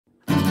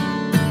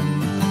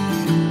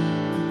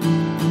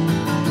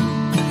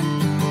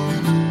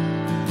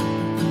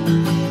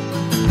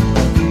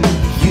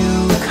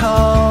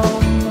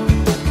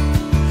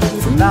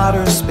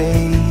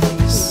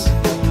space,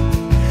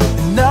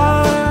 and I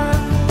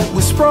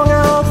was sprung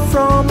out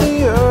from the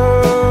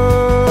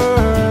earth.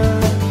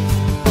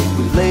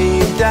 We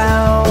laid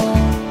down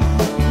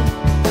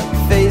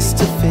face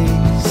to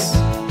face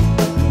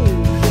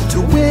to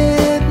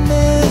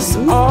witness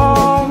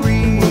our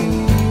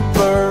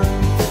rebirth,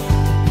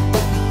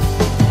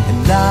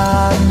 and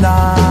I'm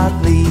not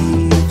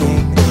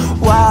leaving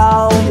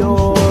while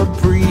you're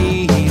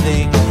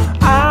breathing.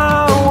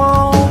 I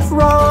won't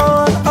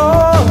run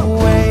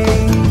away.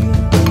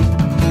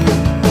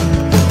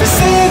 They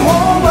say it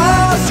won't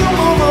last, you'll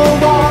move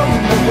along,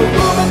 but we're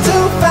moving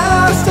too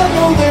fast. I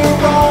know they're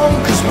wrong,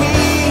 'cause we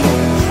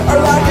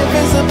are like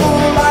invisible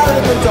light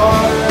in the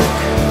dark,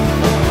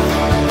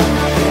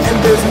 and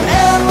there's an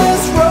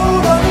endless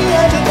road on the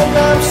edge of the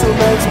map. So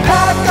let's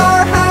pack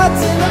our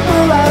hats in a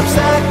burlap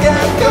sack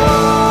and go.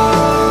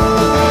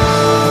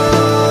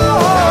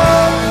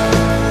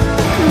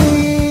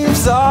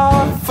 Leaves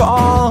are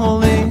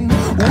falling,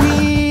 we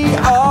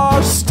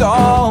are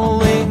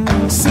stalling.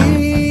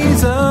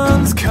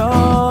 Seasons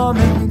come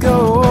and go,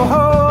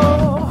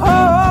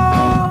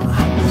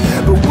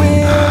 but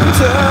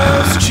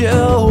winter's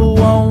chill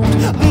won't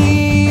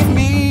leave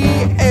me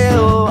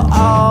ill.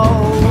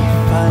 I'll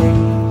fight,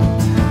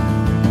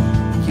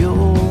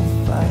 you'll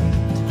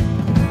fight.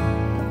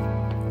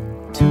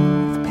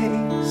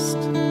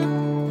 Toothpaste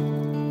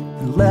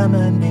and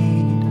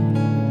lemonade,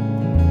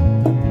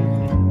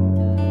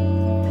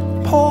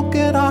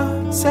 polka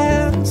dots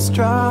and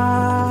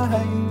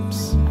stripes.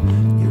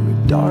 You're a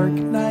dark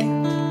night,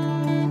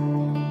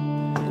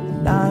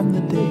 and I'm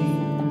the day.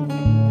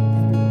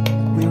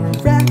 We're a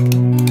wreck,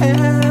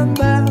 and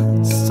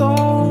that's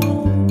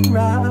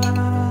alright.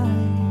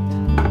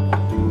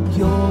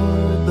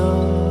 You're the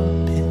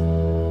pin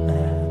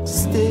that's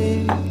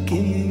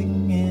sticking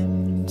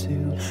into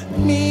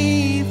me,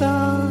 the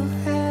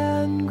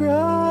hand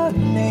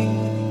grenade.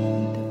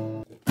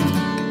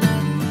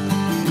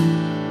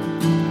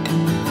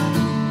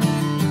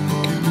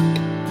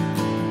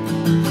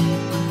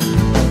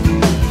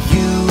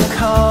 You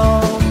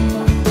come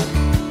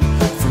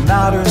from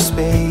outer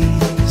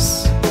space,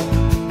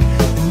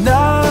 and I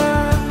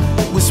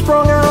was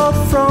sprung out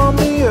from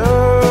the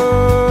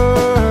earth.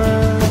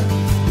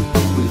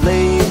 We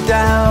laid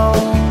down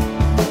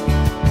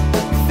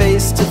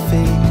face to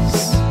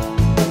face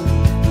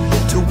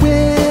to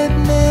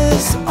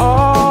witness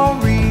our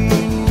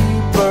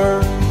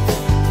rebirth,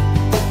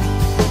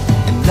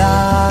 and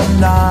I'm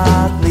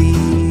not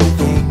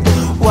leaving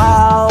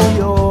while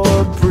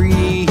you're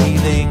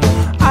breathing.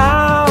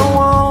 I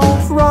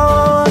won't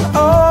run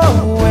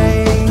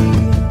away.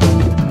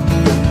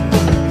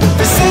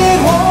 They say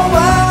it won't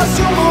last,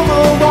 you'll move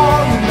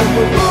along, but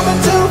we're moving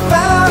too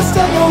fast.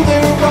 I know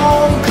they're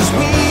wrong, 'cause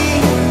we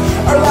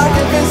are like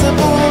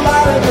invisible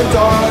light in the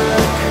dark,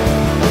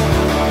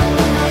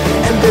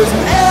 and there's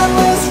an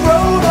endless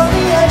road on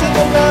the edge of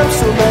the map.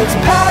 So let's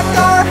pack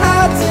our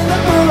hats in a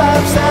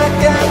burlap sack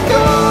and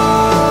go.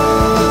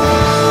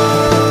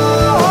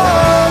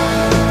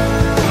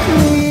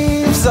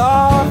 Leaves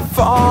are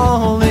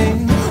falling,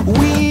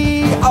 we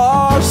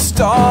are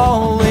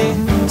stalling.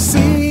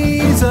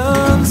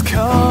 Seasons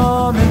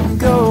come and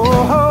go,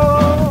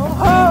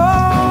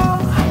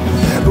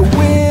 but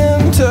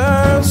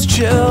winter's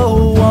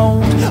chill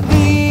won't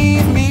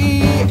leave me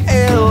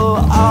ill.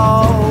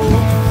 I'll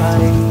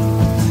fight,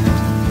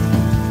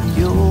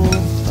 you'll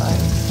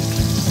fight.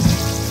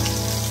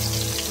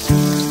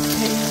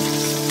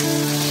 Toothpaste,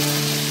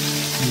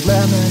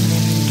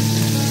 lemonade,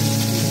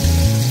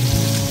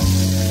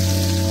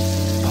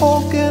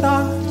 polka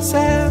dots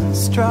and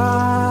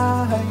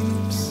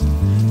stripes.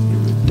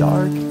 You're a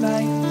dark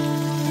night,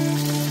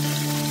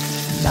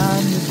 and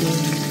I'm the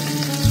day.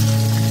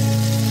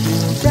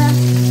 You're a wreck,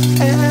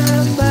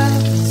 and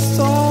that's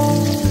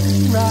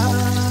alright.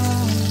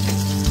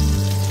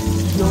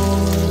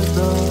 You're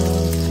the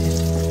pin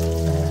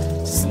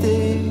that's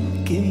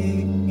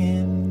sticking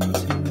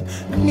into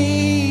me,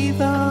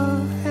 the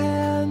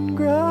hand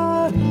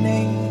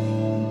grenade.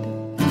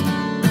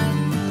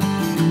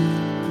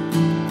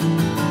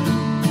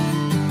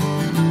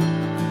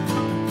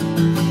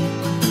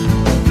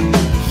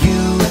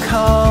 You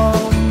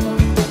come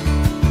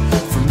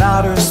from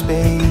outer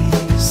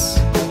space,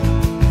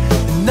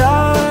 and I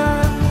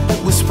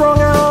was sprung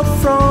out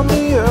from